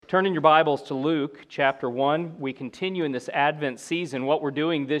Turn in your Bibles to Luke chapter 1. We continue in this Advent season. What we're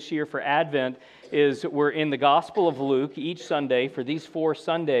doing this year for Advent is we're in the Gospel of Luke each Sunday for these 4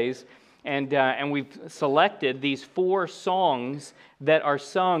 Sundays, and we've selected these 4 songs that are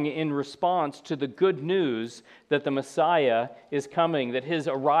sung in response to the good news that the Messiah is coming, that his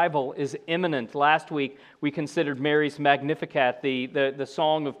arrival is imminent. Last week we considered Mary's Magnificat, the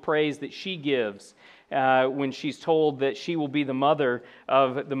song of praise that she gives when she's told that she will be the mother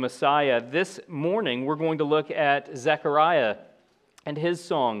of the Messiah. This morning, we're going to look at Zechariah and his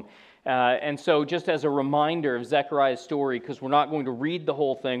song. And so just as a reminder of Zechariah's story, because we're not going to read the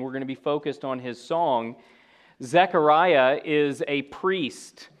whole thing, we're going to be focused on his song. Zechariah is a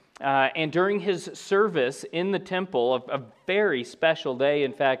priest, and during his service in the temple, a very special day,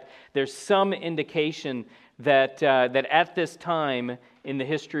 in fact, there's some indication that at this time in the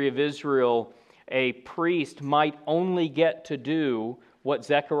history of Israel, a priest might only get to do what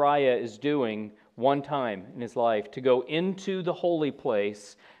Zechariah is doing one time in his life, to go into the holy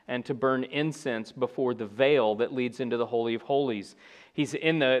place and to burn incense before the veil that leads into the Holy of Holies. He's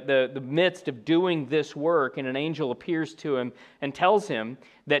in the midst of doing this work, and an angel appears to him and tells him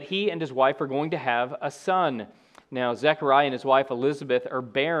that he and his wife are going to have a son. Now, Zechariah and his wife Elizabeth are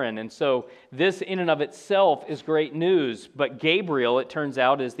barren, and so this in and of itself is great news. But Gabriel, it turns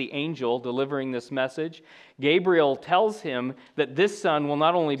out, is the angel delivering this message. Gabriel tells him that this son will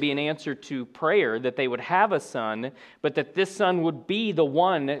not only be an answer to prayer, that they would have a son, but that this son would be the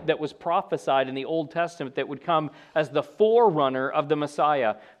one that was prophesied in the Old Testament that would come as the forerunner of the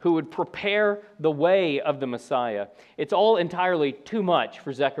Messiah, who would prepare the way of the Messiah. It's all entirely too much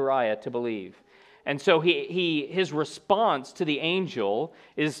for Zechariah to believe. And so his response to the angel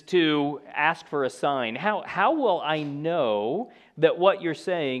is to ask for a sign. How will I know that what you're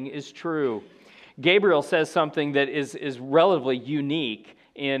saying is true? Gabriel says something that is relatively unique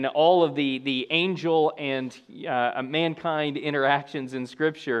in all of the angel and mankind interactions in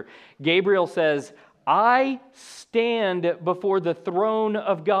Scripture. Gabriel says, I stand before the throne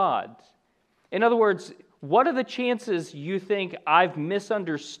of God. In other words, what are the chances you think I've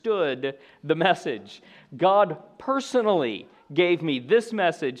misunderstood the message? God personally gave me this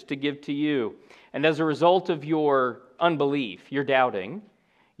message to give to you. And as a result of your unbelief, your doubting,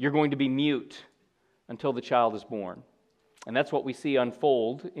 you're going to be mute until the child is born. And that's what we see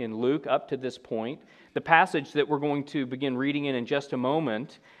unfold in Luke up to this point. The passage that we're going to begin reading in just a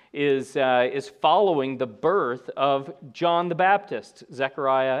moment is following the birth of John the Baptist,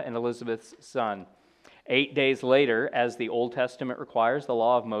 Zechariah and Elizabeth's son. 8 days later, as the Old Testament requires, the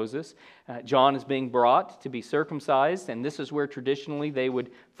law of Moses, John is being brought to be circumcised, and this is where traditionally they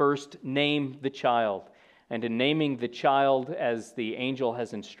would first name the child. And in naming the child as the angel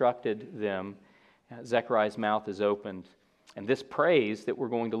has instructed them, Zechariah's mouth is opened. And this praise that we're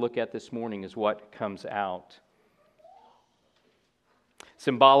going to look at this morning is what comes out.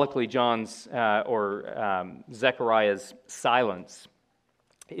 Symbolically, Zechariah's silence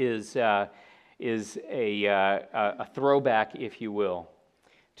is a throwback, if you will,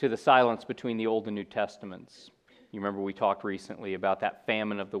 to the silence between the Old and New Testaments. You remember we talked recently about that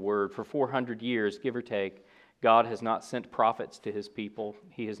famine of the Word. For 400 years, give or take, God has not sent prophets to His people.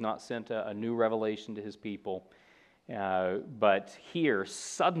 He has not sent a new revelation to His people. But here,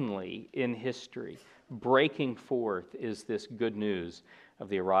 suddenly in history, breaking forth is this good news of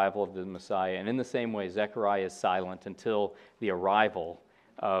the arrival of the Messiah. And in the same way, Zechariah is silent until the arrival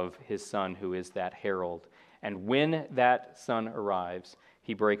of his son, who is that herald. And when that son arrives,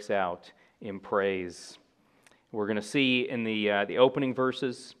 he breaks out in praise. We're going to see in the opening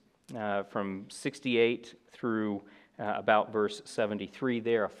verses from 68 through about verse 73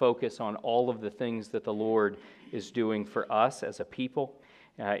 there, a focus on all of the things that the Lord is doing for us as a people.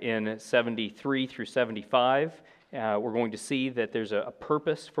 In 73 through 75, we're going to see that there's a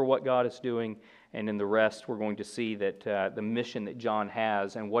purpose for what God is doing. And in the rest, we're going to see that the mission that John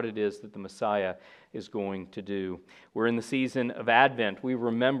has and what it is that the Messiah is going to do. We're in the season of Advent. We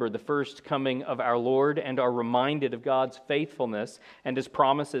remember the first coming of our Lord and are reminded of God's faithfulness and His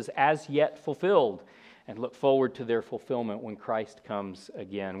promises as yet fulfilled, and look forward to their fulfillment when Christ comes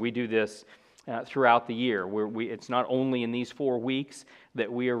again. We do this throughout the year. It's not only in these 4 weeks that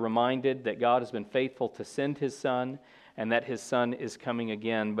we are reminded that God has been faithful to send His Son, and that His Son is coming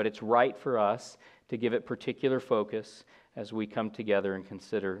again, but it's right for us to give it particular focus as we come together and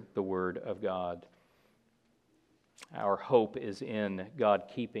consider the Word of God. Our hope is in God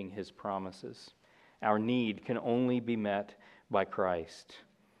keeping His promises. Our need can only be met by Christ,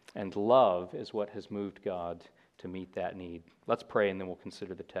 and love is what has moved God to meet that need. Let's pray and then we'll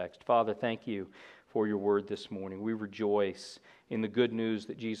consider the text. Father, thank you for your word this morning. We rejoice in the good news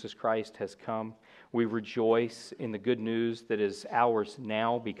that Jesus Christ has come. We rejoice in the good news that is ours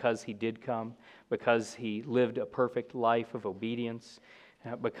now because He did come, because He lived a perfect life of obedience,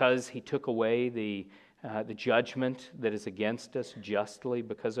 because He took away the judgment that is against us justly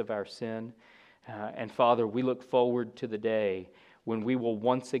because of our sin. And Father, we look forward to the day when we will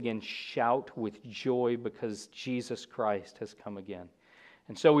once again shout with joy because Jesus Christ has come again.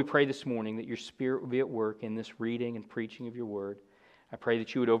 And so we pray this morning that your Spirit will be at work in this reading and preaching of your word. I pray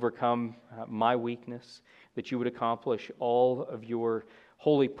that you would overcome my weakness, that you would accomplish all of your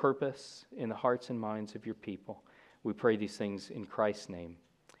holy purpose in the hearts and minds of your people. We pray these things in Christ's name.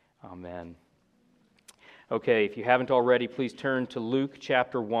 Amen. Okay, if you haven't already, please turn to Luke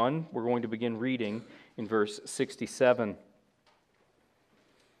chapter 1. We're going to begin reading in verse 67.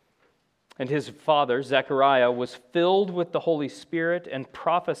 And his father, Zechariah, was filled with the Holy Spirit and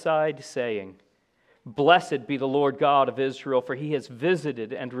prophesied, saying, Blessed be the Lord God of Israel, for He has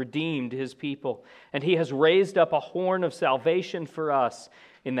visited and redeemed His people, and He has raised up a horn of salvation for us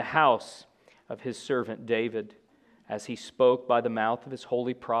in the house of His servant David, as He spoke by the mouth of His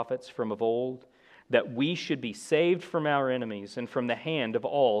holy prophets from of old, that we should be saved from our enemies and from the hand of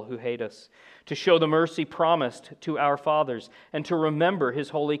all who hate us, to show the mercy promised to our fathers, and to remember His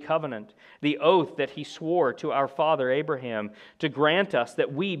holy covenant, the oath that He swore to our father Abraham, to grant us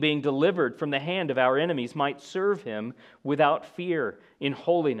that we, being delivered from the hand of our enemies, might serve Him without fear, in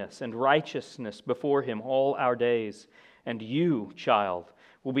holiness and righteousness before Him all our days. And you, child,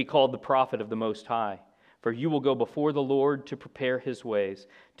 will be called the prophet of the Most High. For you will go before the Lord to prepare His ways,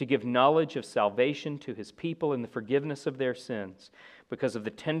 to give knowledge of salvation to His people and the forgiveness of their sins, because of the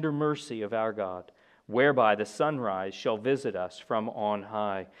tender mercy of our God, whereby the sunrise shall visit us from on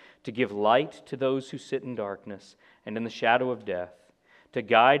high, to give light to those who sit in darkness and in the shadow of death, to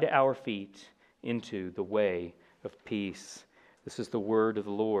guide our feet into the way of peace. This is the word of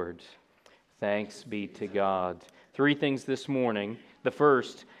the Lord. Thanks be to God. Three things this morning. The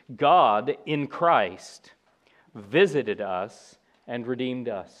first, God in Christ visited us and redeemed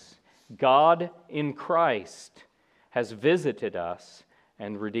us. God in Christ has visited us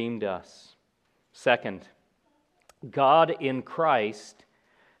and redeemed us. Second, God in Christ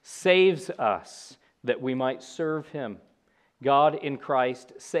saves us that we might serve Him. God in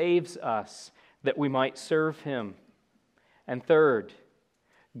Christ saves us that we might serve Him. And third,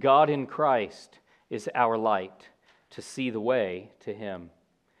 God in Christ is our light to see the way to Him.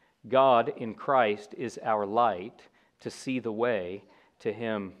 God in Christ is our light to see the way to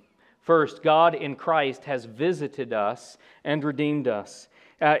Him. First, God in Christ has visited us and redeemed us.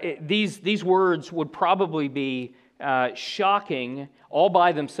 These words would probably be shocking all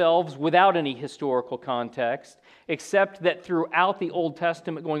by themselves without any historical context, except that throughout the Old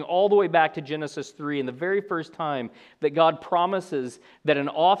Testament, going all the way back to Genesis 3, and the very first time that God promises that an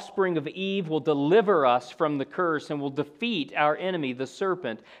offspring of Eve will deliver us from the curse and will defeat our enemy, the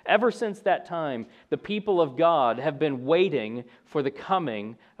serpent, ever since that time, the people of God have been waiting for the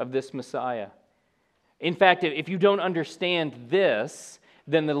coming of this Messiah. In fact, if you don't understand this,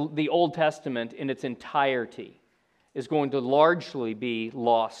 then the Old Testament in its entirety is going to largely be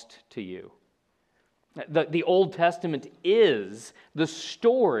lost to you. The Old Testament is the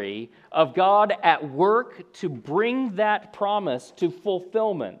story of God at work to bring that promise to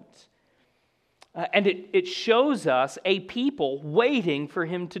fulfillment. And it shows us a people waiting for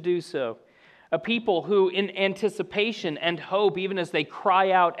Him to do so. A people who, in anticipation and hope, even as they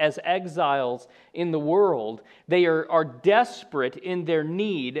cry out as exiles in the world, they are desperate in their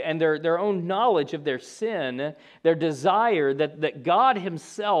need and their own knowledge of their sin, their desire that God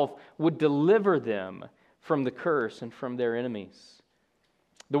Himself would deliver them from the curse and from their enemies.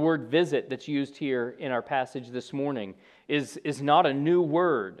 The word visit that's used here in our passage this morning is not a new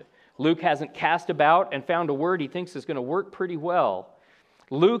word. Luke hasn't cast about and found a word he thinks is going to work pretty well.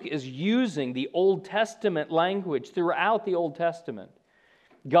 Luke is using the Old Testament language throughout the Old Testament.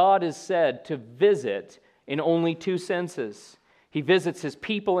 God is said to visit in only two senses. He visits His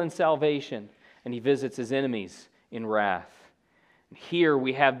people in salvation, and He visits His enemies in wrath. Here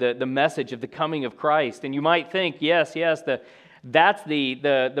we have the message of the coming of Christ. And you might think, yes, that's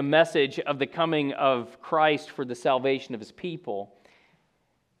the message of the coming of Christ for the salvation of His people.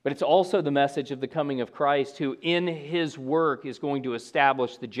 But it's also the message of the coming of Christ, who in His work is going to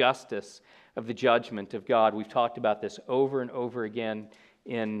establish the justice of the judgment of God. We've talked about this over and over again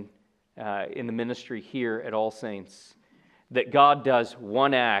in the ministry here at All Saints. That God does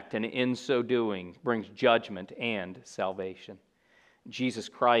one act, and in so doing brings judgment and salvation. Jesus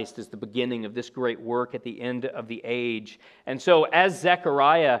Christ is the beginning of this great work at the end of the age. And so as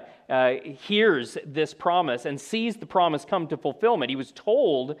Zechariah hears this promise and sees the promise come to fulfillment, he was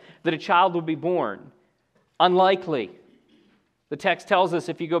told that a child would be born. Unlikely. The text tells us,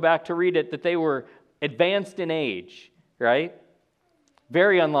 if you go back to read it, that they were advanced in age, right?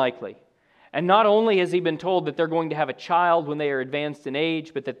 Very unlikely. And not only has he been told that they're going to have a child when they are advanced in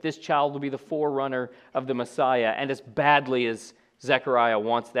age, but that this child will be the forerunner of the Messiah. And as badly as Zechariah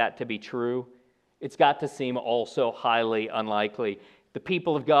wants that to be true, it's got to seem also highly unlikely. The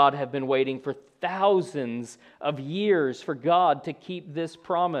people of God have been waiting for thousands of years for God to keep this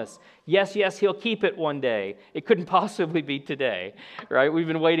promise. Yes, He'll keep it one day. It couldn't possibly be today, right? We've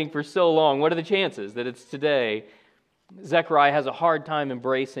been waiting for so long. What are the chances that it's today? Zechariah has a hard time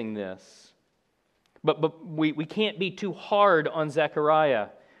embracing this. But we can't be too hard on Zechariah.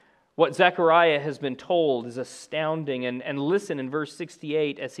 What Zechariah has been told is astounding. And listen in verse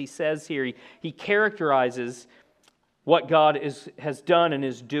 68, as he says here, he characterizes what God has done and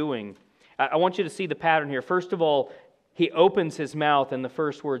is doing. I want you to see the pattern here. First of all, he opens his mouth, and the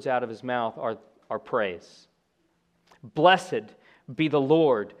first words out of his mouth are praise. Blessed be the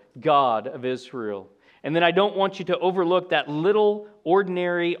Lord God of Israel. And then I don't want you to overlook that little,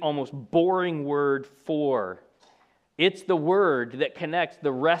 ordinary, almost boring word for. It's the word that connects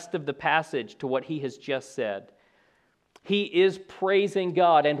the rest of the passage to what he has just said. He is praising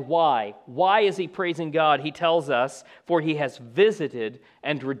God. And why? Why is he praising God? He tells us, for he has visited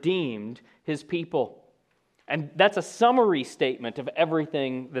and redeemed his people. And that's a summary statement of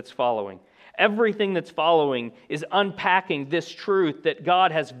everything that's following. Everything that's following is unpacking this truth that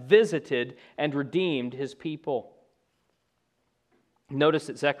God has visited and redeemed his people. Notice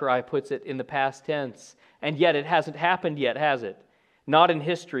that Zechariah puts it in the past tense. And yet it hasn't happened yet, has it? Not in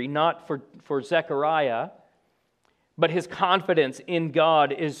history, not for Zechariah. But his confidence in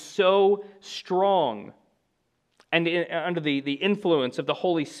God is so strong. And under the influence of the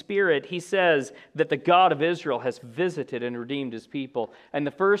Holy Spirit, he says that the God of Israel has visited and redeemed his people. And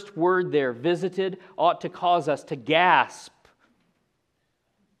the first word there, visited, ought to cause us to gasp.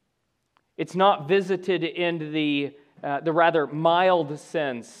 It's not visited in the rather mild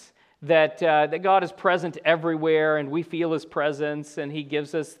sense that God is present everywhere and we feel his presence and he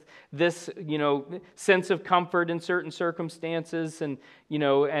gives us this, sense of comfort in certain circumstances, and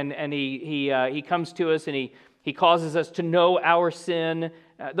he comes to us and he causes us to know our sin.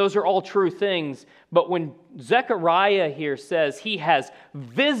 Those are all true things. But when Zechariah here says he has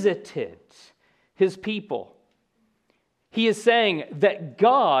visited his people, he is saying that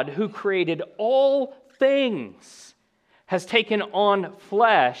God, who created all things, has taken on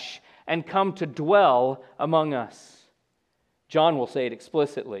flesh and come to dwell among us. John will say it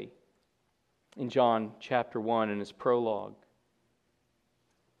explicitly in John chapter 1 in his prologue.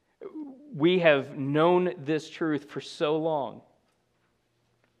 We have known this truth for so long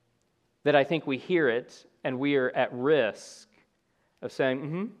that I think we hear it and we are at risk of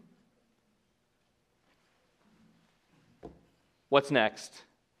saying, what's next?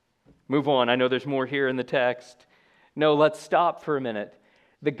 Move on. I know there's more here in the text. No, let's stop for a minute.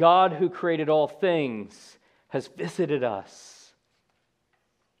 The God who created all things has visited us.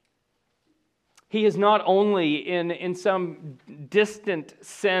 He is not only in some distant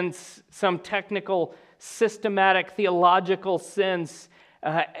sense, some technical, systematic, theological sense,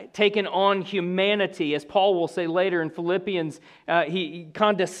 taken on humanity. As Paul will say later in Philippians, he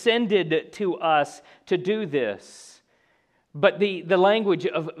condescended to us to do this. But the language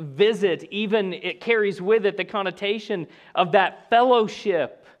of visit, even it carries with it the connotation of that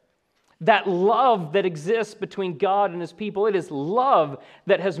fellowship, that love that exists between God and his people. It is love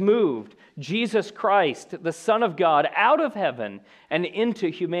that has moved Jesus Christ, the Son of God, out of heaven and into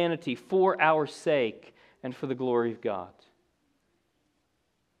humanity for our sake and for the glory of God.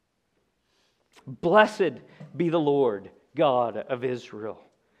 Blessed be the Lord God of Israel,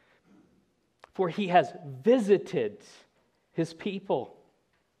 for he has visited his people.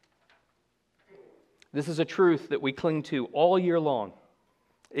 This is a truth that we cling to all year long.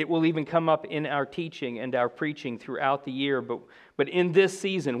 It will even come up in our teaching and our preaching throughout the year. But in this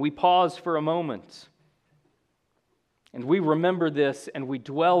season, we pause for a moment. And we remember this and we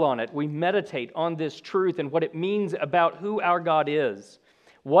dwell on it. We meditate on this truth and what it means about who our God is,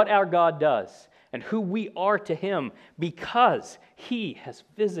 what our God does, and who we are to him because he has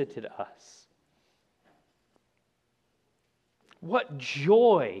visited us. What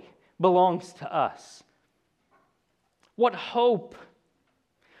joy belongs to us. What hope.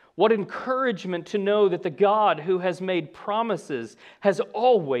 What encouragement to know that the God who has made promises has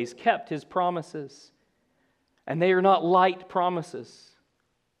always kept his promises. And they are not light promises.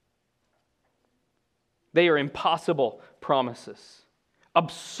 They are impossible promises.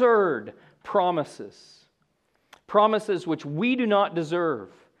 Absurd promises. Promises which we do not deserve,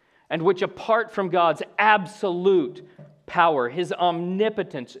 and which, apart from God's absolute power, His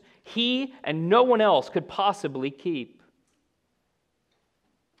omnipotence, He and no one else could possibly keep.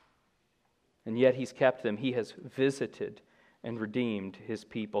 And yet He's kept them. He has visited and redeemed His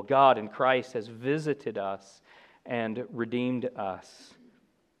people. God in Christ has visited us and redeemed us.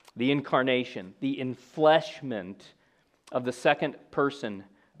 The incarnation, the enfleshment of the second person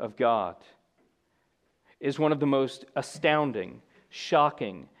of God is one of the most astounding,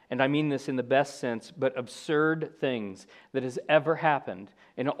 shocking, and I mean this in the best sense, but absurd things that has ever happened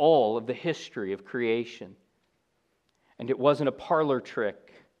in all of the history of creation. And it wasn't a parlor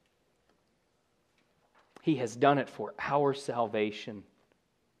trick. He has done it for our salvation.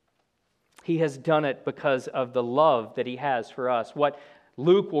 He has done it because of the love that He has for us. What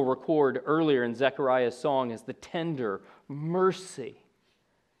Luke will record earlier in Zechariah's song is the tender mercy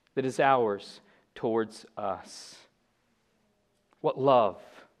that is ours towards us. What love,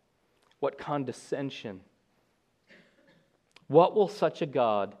 what condescension. What will such a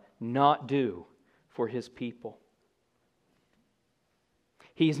God not do for His people?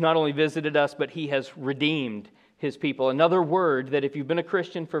 He's not only visited us, but He has redeemed His people. Another word that, if you've been a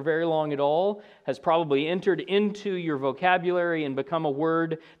Christian for very long at all, has probably entered into your vocabulary and become a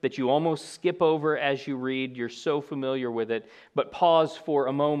word that you almost skip over as you read. You're so familiar with it. But pause for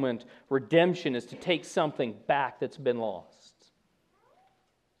a moment. Redemption is to take something back that's been lost.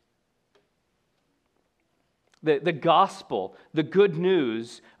 The gospel, the good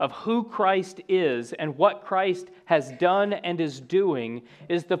news of who Christ is and what Christ has done and is doing,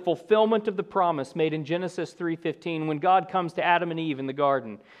 is the fulfillment of the promise made in Genesis 3:15 when God comes to Adam and Eve in the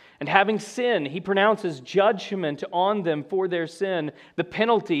garden. And having sinned, He pronounces judgment on them for their sin. The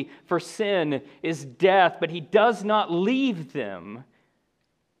penalty for sin is death, but He does not leave them,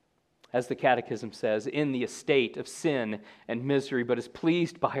 as the Catechism says, in the estate of sin and misery, but is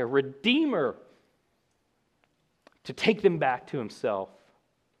pleased by a Redeemer to take them back to Himself.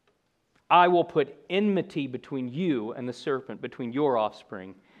 I will put enmity between you and the serpent, between your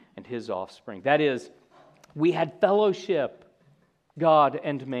offspring and his offspring. That is, we had fellowship, God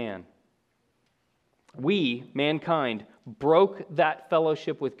and man. We, mankind, broke that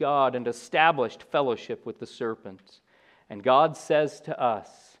fellowship with God and established fellowship with the serpent. And God says to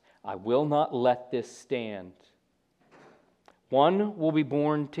us, I will not let this stand. One will be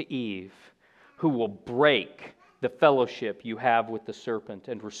born to Eve who will break the fellowship you have with the serpent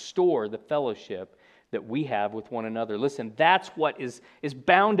and restore the fellowship that we have with one another. Listen, that's what is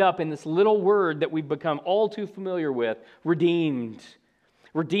bound up in this little word that we've become all too familiar with, redeemed.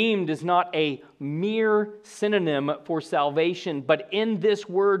 Redeemed is not a mere synonym for salvation, but in this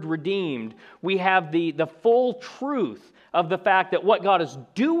word redeemed, we have the full truth of the fact that what God is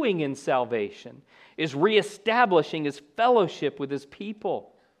doing in salvation is reestablishing His fellowship with His people.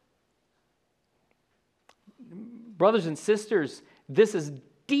 Brothers and sisters, this is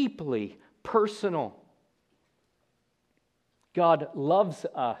deeply personal. God loves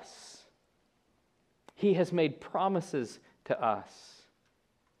us. He has made promises to us.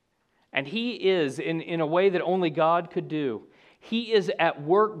 And He is, in a way that only God could do, He is at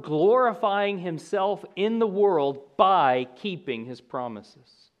work glorifying Himself in the world by keeping His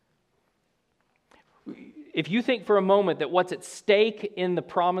promises. If you think for a moment that what's at stake in the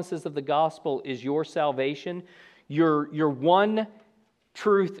promises of the gospel is your salvation, you're one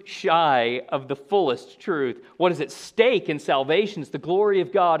truth shy of the fullest truth. What is at stake in salvation is the glory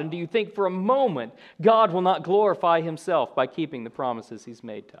of God. And do you think for a moment God will not glorify Himself by keeping the promises He's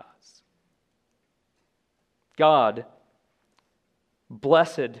made to us? God,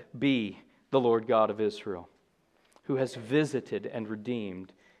 blessed be the Lord God of Israel, who has visited and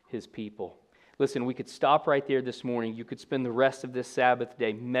redeemed His people. Listen, we could stop right there this morning. You could spend the rest of this Sabbath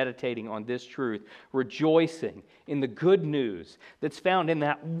day meditating on this truth, rejoicing in the good news that's found in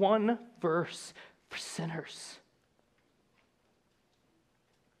that one verse for sinners.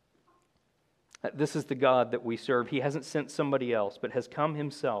 This is the God that we serve. He hasn't sent somebody else, but has come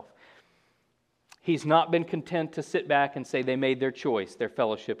Himself. He's not been content to sit back and say they made their choice. Their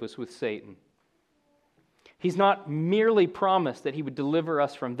fellowship was with Satan. He's not merely promised that He would deliver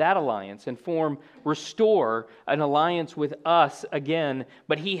us from that alliance and restore an alliance with us again,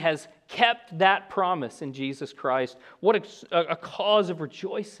 but He has kept that promise in Jesus Christ. What a cause of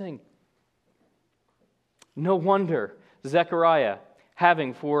rejoicing. No wonder Zechariah,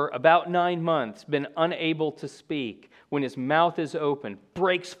 having for about 9 months been unable to speak, when his mouth is open,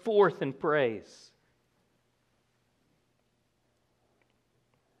 breaks forth in praise.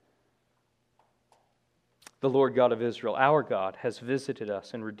 The Lord God of Israel, our God, has visited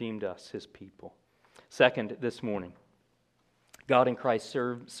us and redeemed us, His people. Second, this morning, God in Christ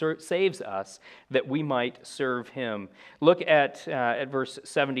saves us that we might serve Him. Look at verse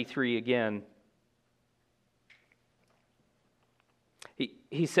 73 again.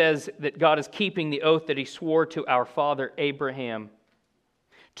 He says that God is keeping the oath that He swore to our father Abraham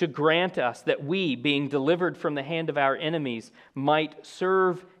to grant us that we, being delivered from the hand of our enemies, might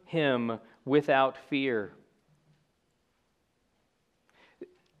serve Him without fear.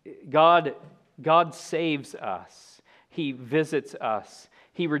 God saves us. He visits us.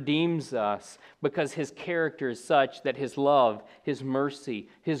 He redeems us because His character is such that His love, His mercy,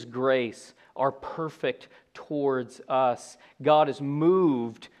 His grace are perfect towards us. God is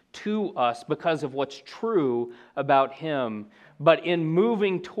moved to us because of what's true about Him. But in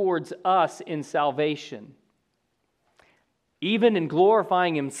moving towards us in salvation, even in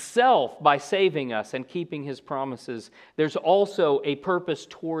glorifying Himself by saving us and keeping His promises, there's also a purpose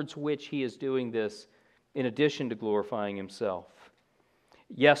towards which He is doing this in addition to glorifying Himself.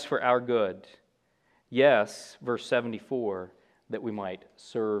 Yes, for our good. Yes, verse 74, that we might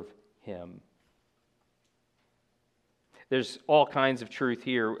serve Him. There's all kinds of truth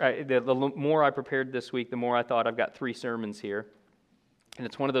here. The more I prepared this week, the more I thought I've got 3 sermons here. And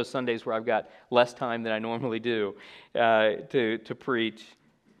it's one of those Sundays where I've got less time than I normally do to preach.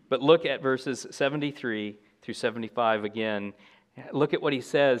 But look at verses 73 through 75 again. Look at what he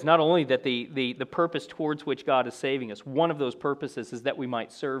says. Not only that the purpose towards which God is saving us, one of those purposes is that we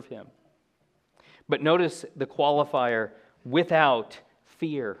might serve Him. But notice the qualifier, without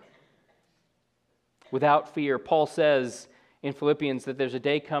fear. Without fear. Paul says in Philippians that there's a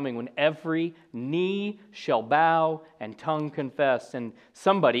day coming when every knee shall bow and tongue confess. And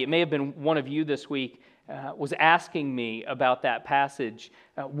somebody, it may have been one of you this week, was asking me about that passage.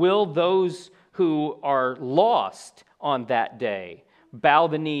 Will those who are lost on that day bow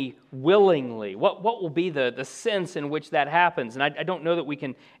the knee willingly? What will be the sense in which that happens? And I don't know that we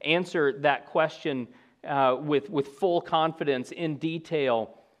can answer that question with full confidence in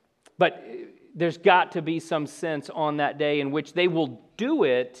detail, but there's got to be some sense on that day in which they will do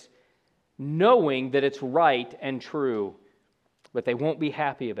it knowing that it's right and true, but they won't be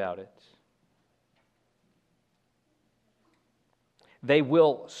happy about it. They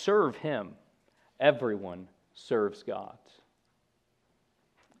will serve Him. Everyone serves God.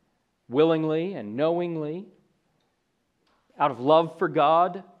 Willingly and knowingly, out of love for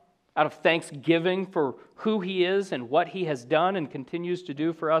God, out of thanksgiving for who He is and what He has done and continues to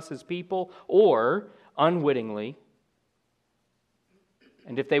do for us as people, or unwittingly.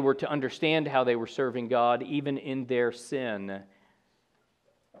 And if they were to understand how they were serving God, even in their sin,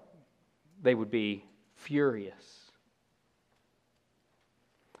 they would be furious.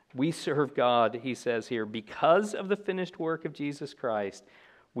 We serve God, he says here, because of the finished work of Jesus Christ,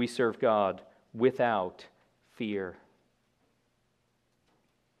 we serve God without fear.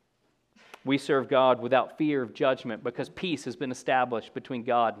 We serve God without fear of judgment because peace has been established between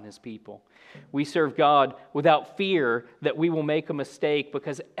God and His people. We serve God without fear that we will make a mistake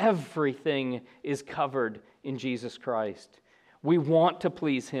because everything is covered in Jesus Christ. We want to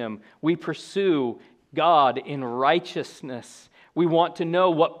please Him. We pursue God in righteousness. We want to know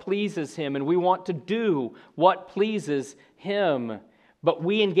what pleases Him, and we want to do what pleases Him. But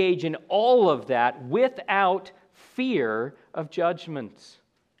we engage in all of that without fear of judgment.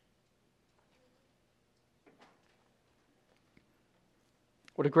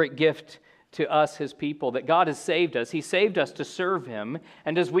 What a great gift to us, His people, that God has saved us. He saved us to serve Him.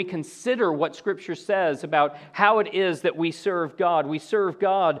 And as we consider what Scripture says about how it is that we serve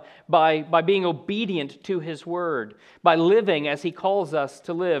God by being obedient to His Word, by living as He calls us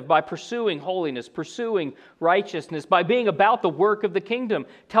to live, by pursuing holiness, pursuing righteousness, by being about the work of the kingdom,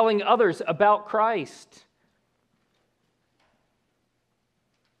 telling others about Christ.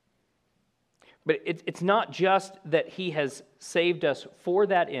 But it's not just that He has saved us for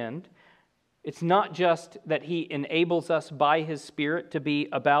that end. It's not just that He enables us by His Spirit to be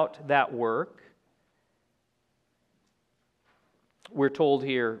about that work. We're told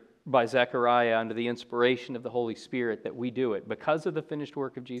here by Zechariah under the inspiration of the Holy Spirit that we do it because of the finished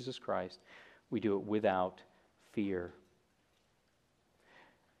work of Jesus Christ. We do it without fear.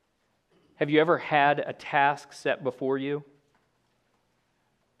 Have you ever had a task set before you?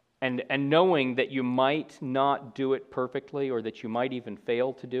 And knowing that you might not do it perfectly or that you might even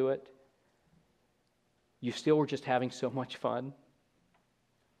fail to do it, you still were just having so much fun.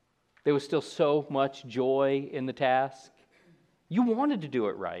 There was still so much joy in the task. You wanted to do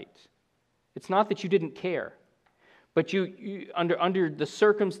it right. It's not that you didn't care. But under the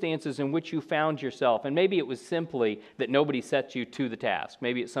circumstances in which you found yourself, and maybe it was simply that nobody set you to the task.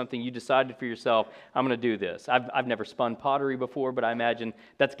 Maybe it's something you decided for yourself, I'm going to do this. I've never spun pottery before, but I imagine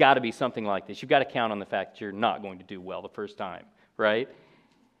that's got to be something like this. You've got to count on the fact that you're not going to do well the first time, right?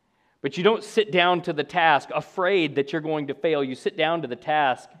 But you don't sit down to the task afraid that you're going to fail. You sit down to the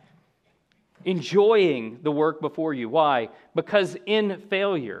task enjoying the work before you. Why? Because in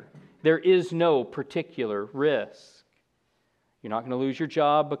failure, there is no particular risk. You're not going to lose your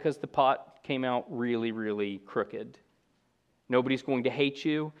job because the pot came out really, really crooked. Nobody's going to hate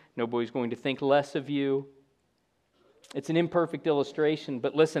you. Nobody's going to think less of you. It's an imperfect illustration,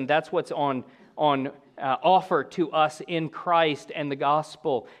 but listen, that's what's on offer to us in Christ and the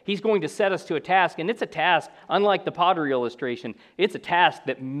gospel. He's going to set us to a task, and it's a task, unlike the pottery illustration, it's a task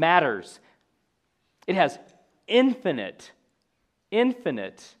that matters. It has infinite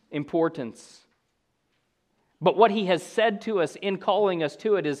importance. But what he has said to us in calling us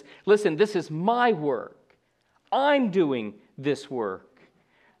to it is, listen, this is my work. I'm doing this work.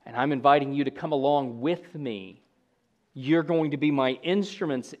 And I'm inviting you to come along with me. You're going to be my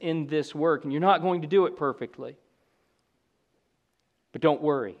instruments in this work, and you're not going to do it perfectly. But don't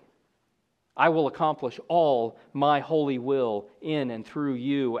worry. I will accomplish all my holy will in and through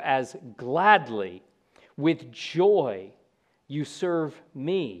you as gladly, with joy, you serve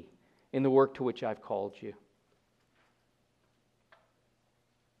me in the work to which I've called you.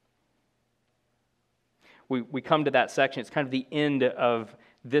 We come to that section. It's kind of the end of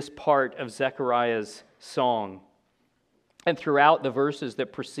this part of Zechariah's song. And throughout the verses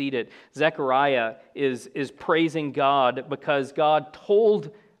that precede it, Zechariah is praising God because God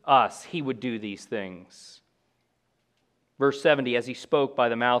told us he would do these things. Verse 70, as he spoke by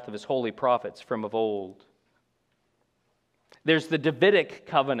the mouth of his holy prophets from of old. There's the Davidic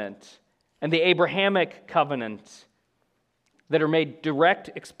covenant and the Abrahamic covenant that are made direct,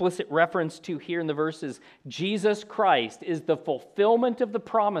 explicit reference to here in the verses. Jesus Christ is the fulfillment of the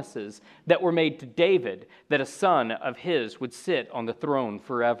promises that were made to David, that a son of his would sit on the throne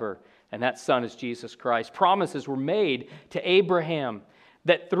forever. And that son is Jesus Christ. Promises were made to Abraham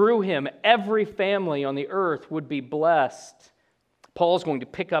that through him every family on the earth would be blessed. Paul's going to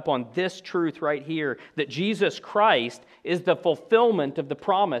pick up on this truth right here, that Jesus Christ is the fulfillment of the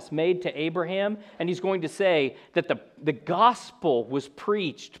promise made to Abraham, and he's going to say that the gospel was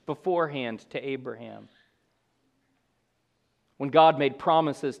preached beforehand to Abraham. When God made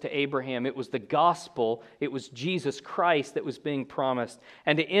promises to Abraham, it was the gospel, it was Jesus Christ that was being promised.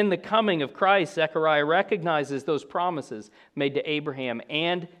 And in the coming of Christ, Zechariah recognizes those promises made to Abraham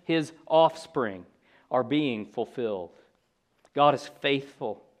and his offspring are being fulfilled. God is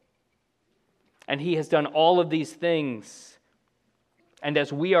faithful. And he has done all of these things. And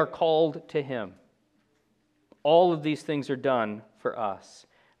as we are called to him, all of these things are done for us,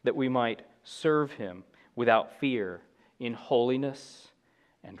 that we might serve him without fear in holiness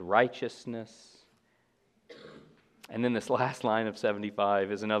and righteousness. And then this last line of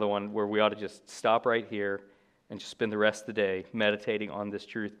 75 is another one where we ought to just stop right here and just spend the rest of the day meditating on this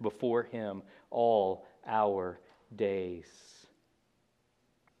truth before him all our days.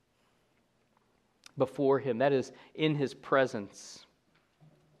 Before him, that is, in his presence,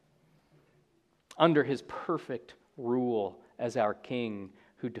 under his perfect rule as our King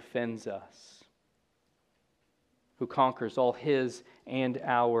who defends us, who conquers all his and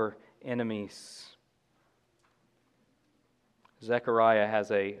our enemies. Zechariah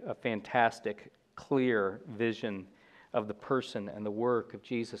has a fantastic, clear vision of the person and the work of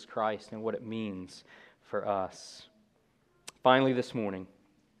Jesus Christ and what it means for us. Finally, this morning,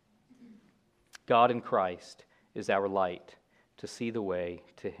 God in Christ is our light to see the way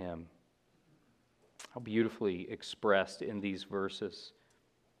to him. How beautifully expressed in these verses.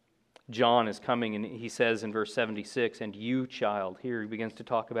 John is coming, and he says in verse 76, and you, child, here he begins to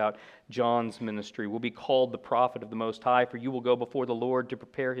talk about John's ministry, will be called the prophet of the Most High, for you will go before the Lord to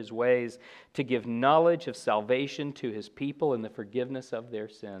prepare his ways, to give knowledge of salvation to his people and the forgiveness of their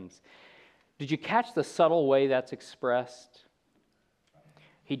sins. Did you catch the subtle way that's expressed?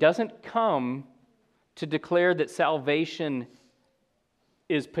 He doesn't come to declare that salvation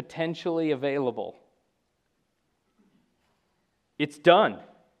is potentially available. It's done.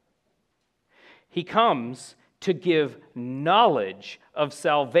 He comes to give knowledge of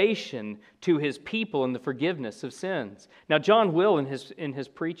salvation to his people and the forgiveness of sins. Now, John will, in his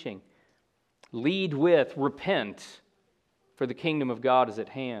preaching, lead with, repent, for the kingdom of God is at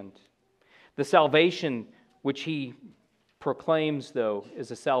hand. The salvation which he proclaims, though,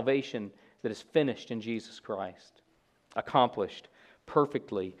 is a salvation that is finished in Jesus Christ, accomplished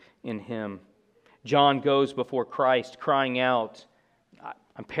perfectly in him. John goes before Christ crying out,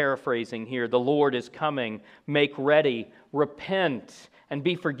 I'm paraphrasing here, the Lord is coming, make ready, repent, and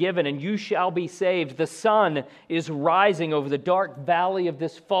be forgiven, and you shall be saved. The sun is rising over the dark valley of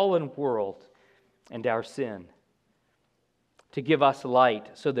this fallen world and our sin, to give us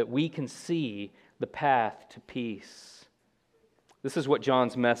light so that we can see the path to peace. This is what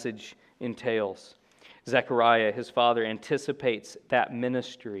John's message entails. Zechariah, his father, anticipates that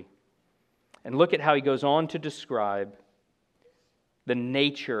ministry. And look at how he goes on to describe the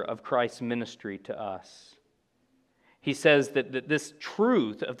nature of Christ's ministry to us. He says that this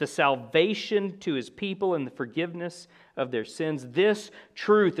truth of the salvation to his people and the forgiveness of their sins, this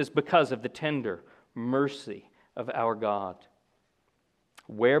truth is because of the tender mercy of our God,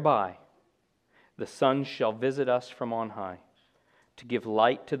 whereby the sun shall visit us from on high, to give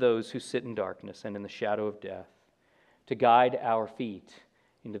light to those who sit in darkness and in the shadow of death, to guide our feet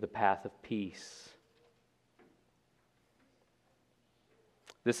into the path of peace.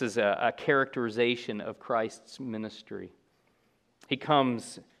 This is a characterization of Christ's ministry. He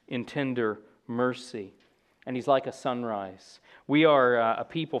comes in tender mercy, and he's like a sunrise. We are a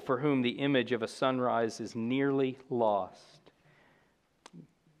people for whom the image of a sunrise is nearly lost.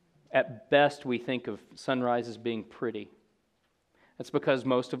 At best, we think of sunrise as being pretty. That's because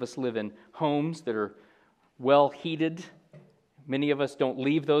most of us live in homes that are well heated. Many of us don't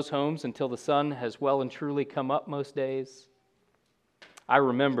leave those homes until the sun has well and truly come up most days. I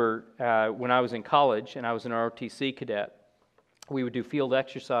remember when I was in college and I was an ROTC cadet, we would do field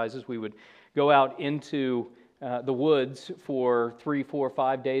exercises. We would go out into the woods for 3, 4,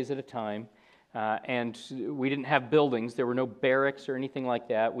 5 days at a time. And we didn't have buildings. There were no barracks or anything like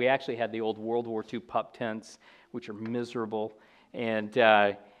that. We actually had the old World War II pup tents, which are miserable. And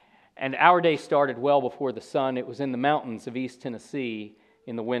our day started well before the sun. It was in the mountains of East Tennessee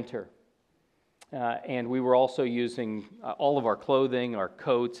in the winter. And we were also using all of our clothing, our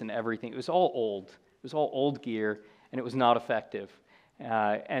coats and everything. It was all old. It was all old gear, and it was not effective.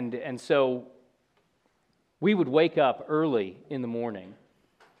 And so we would wake up early in the morning,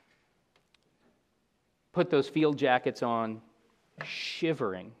 put those field jackets on,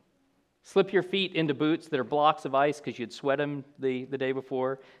 shivering. Slip your feet into boots that are blocks of ice because you'd sweat them the day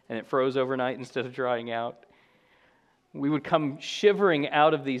before and it froze overnight instead of drying out. We would come shivering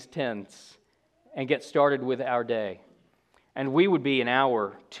out of these tents and get started with our day. And we would be an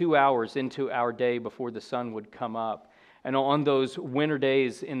hour, 2 hours into our day before the sun would come up. And on those winter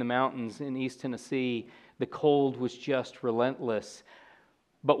days in the mountains in East Tennessee, the cold was just relentless.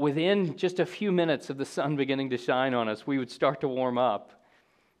 But within just a few minutes of the sun beginning to shine on us, we would start to warm up.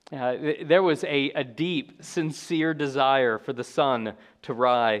 There was a deep, sincere desire for the sun to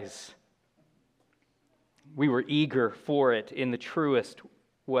rise. We were eager for it in the truest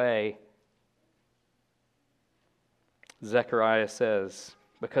way. Zechariah says,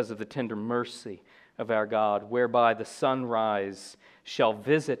 because of the tender mercy of our God, whereby the sunrise shall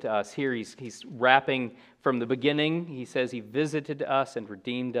visit us. Here he's wrapping from the beginning. He says he visited us and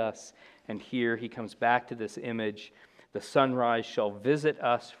redeemed us. And here he comes back to this image. The sunrise shall visit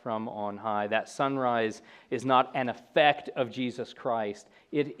us from on high. That sunrise is not an effect of Jesus Christ.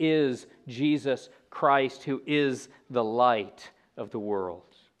 It is Jesus Christ who is the light of the world,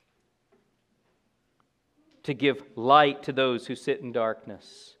 to give light to those who sit in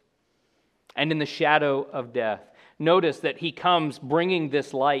darkness and in the shadow of death. Notice that he comes bringing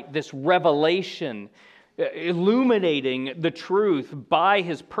this light, this revelation, illuminating the truth by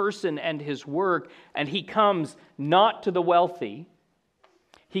his person and his work. And he comes not to the wealthy,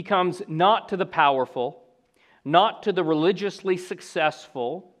 he comes not to the powerful, not to the religiously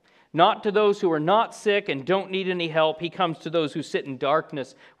successful, not to those who are not sick and don't need any help. He comes to those who sit in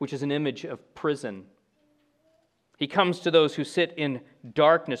darkness, which is an image of prison. He comes to those who sit in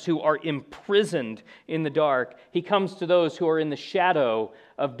darkness, who are imprisoned in the dark. He comes to those who are in the shadow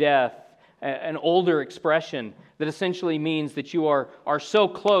of death, an older expression that essentially means that you are so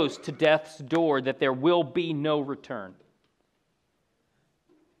close to death's door that there will be no return.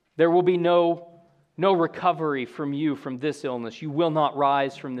 There will be no recovery from you from this illness. You will not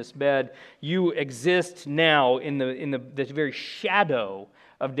rise from this bed. You exist now in the very shadow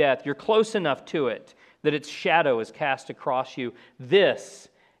of death. You're close enough to it that its shadow is cast across you. This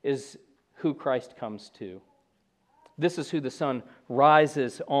is who Christ comes to. This is who the sun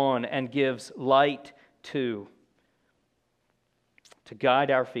rises on and gives light to guide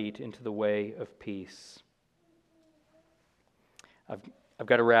our feet into the way of peace. I've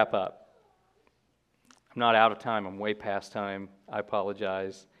got to wrap up. I'm not out of time. I'm way past time. I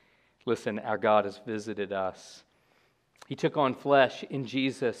apologize. Listen, our God has visited us. He took on flesh in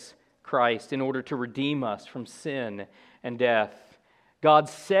Jesus Christ in order to redeem us from sin and death. God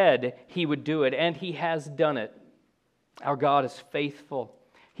said He would do it, and He has done it. Our God is faithful.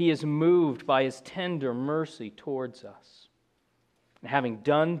 He is moved by His tender mercy towards us. And having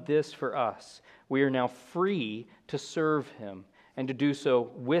done this for us, we are now free to serve Him and to do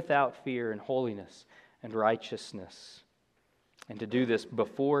so without fear and holiness and righteousness, and to do this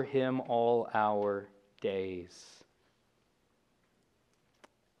before Him all our days.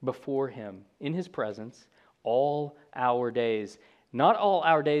 Before Him, in His presence, all our days. Not all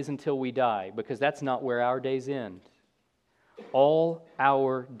our days until we die, because that's not where our days end. All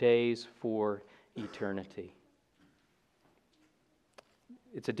our days for eternity.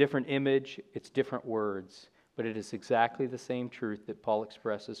 It's a different image, it's different words, but it is exactly the same truth that Paul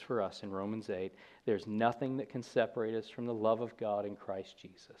expresses for us in Romans 8. There's nothing that can separate us from the love of God in Christ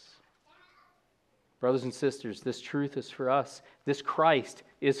Jesus. Brothers and sisters, this truth is for us. This Christ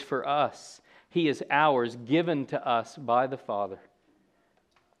is for us. He is ours, given to us by the Father.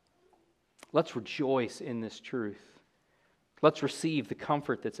 Let's rejoice in this truth. Let's receive the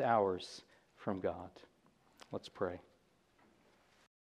comfort that's ours from God. Let's pray.